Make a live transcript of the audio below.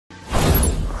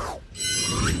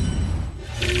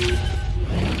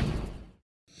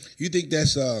You think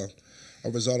that's a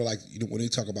result of, like, when they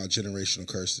talk about generational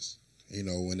curses?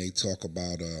 When they talk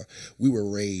about we were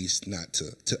raised not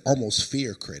to almost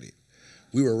fear credit.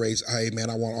 We were raised, hey, man,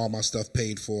 I want all my stuff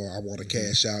paid for. I want to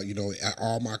cash out.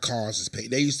 All my cars is paid.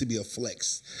 There used to be a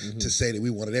flex to say that we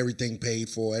wanted everything paid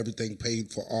for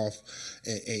off,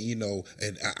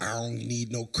 and I don't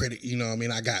need no credit.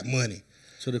 I got money.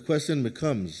 So the question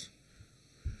becomes,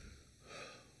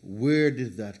 where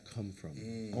did that come from?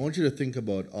 I want you to think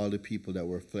about all the people that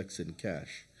were flexing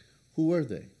cash. Who were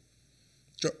they?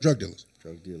 Drug dealers.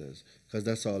 Drug dealers. Because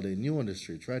that's all they knew on the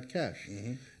streets, right? Cash.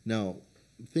 Now,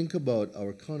 think about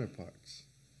our counterparts.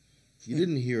 You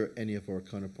didn't hear any of our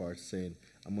counterparts saying,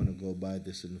 I'm going to go buy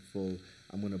this in full.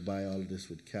 I'm going to buy all of this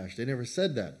with cash. They never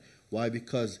said that. Why?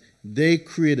 Because they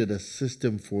created a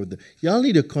system for y'all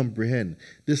need to comprehend.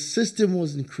 The system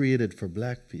wasn't created for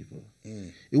black people.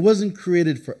 It wasn't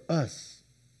created for us.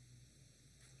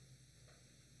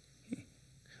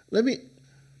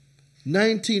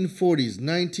 1940s,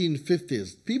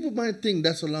 1950s. People might think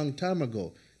that's a long time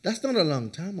ago. That's not a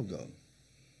long time ago.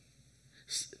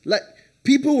 Like,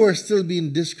 people were still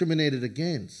being discriminated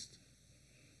against.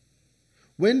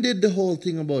 When did the whole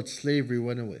thing about slavery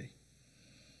went away?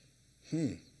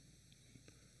 Let's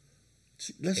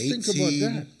think about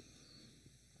that.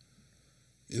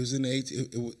 It was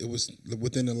it was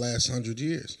within the last 100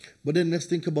 years. But then let's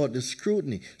think about the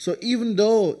scrutiny. So even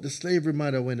though the slavery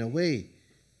might have went away,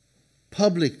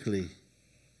 publicly,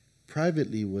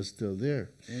 privately was still there.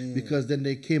 Because then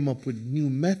they came up with new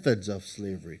methods of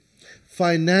slavery.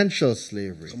 Financial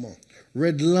slavery. Come on.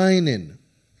 Redlining.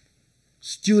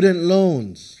 Student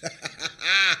loans.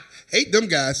 Hate them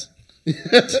guys.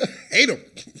 Hate them.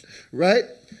 Right?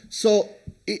 So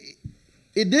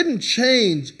it didn't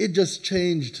change. It just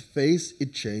changed face.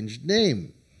 It changed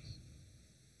name.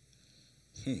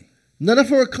 None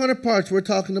of our counterparts were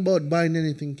talking about buying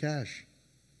anything cash.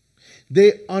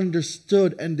 They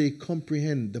understood and they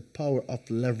comprehend the power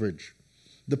of leverage,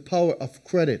 the power of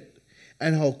credit,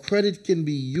 and how credit can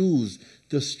be used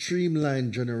to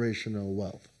streamline generational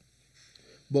wealth.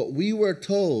 But we were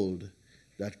told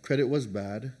that credit was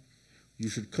bad. You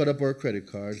should cut up our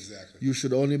credit cards. Exactly. You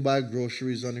should only buy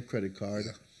groceries on a credit card.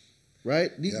 Yeah.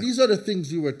 Right? These are the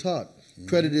things we were taught.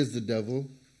 Credit is the devil.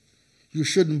 You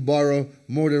shouldn't borrow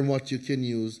more than what you can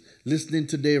use. Listening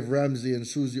to Dave Ramsey and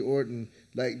Susie Orton,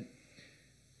 like,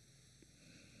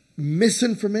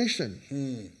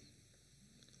 misinformation.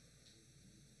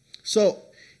 So,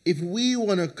 if we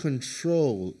want to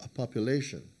control a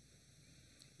population,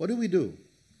 what do?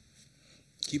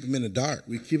 Keep them in the dark.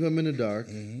 We keep them in the dark.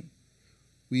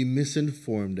 We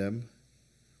misinform them.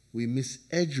 We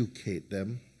miseducate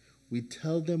them. We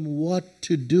tell them what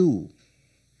to do.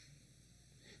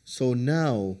 So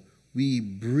now we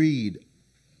breed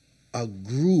a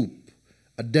group,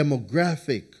 a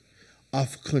demographic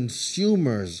of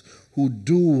consumers who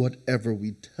do whatever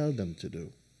we tell them to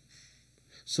do.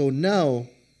 So now,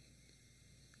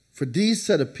 for these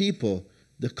set of people,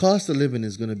 the cost of living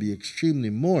is going to be extremely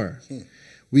more.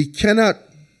 We cannot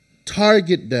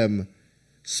target them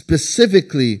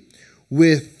specifically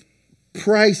with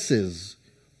prices,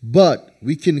 but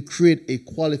we can create a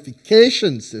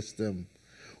qualification system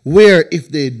where if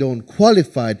they don't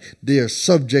qualify, they are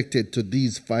subjected to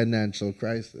these financial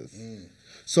crises.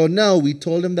 So now we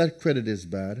told them that credit is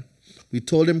bad. We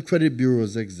told them credit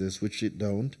bureaus exist, which it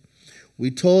don't.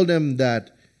 We told them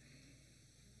that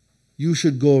you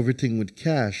should go everything with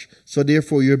cash. So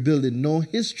therefore you're building no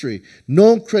history,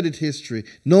 no credit history,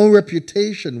 no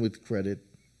reputation with credit,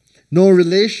 no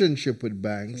relationship with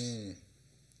banks.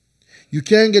 You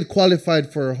can't get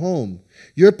qualified for a home.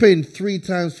 You're paying 3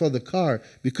 times for the car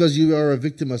because you are a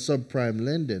victim of subprime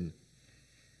lending.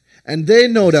 And they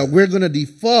know that we're going to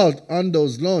default on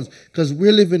those loans because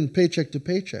we're living paycheck to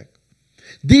paycheck.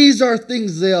 These are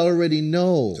things they already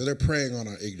know. So they're preying on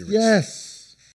our ignorance. Yes.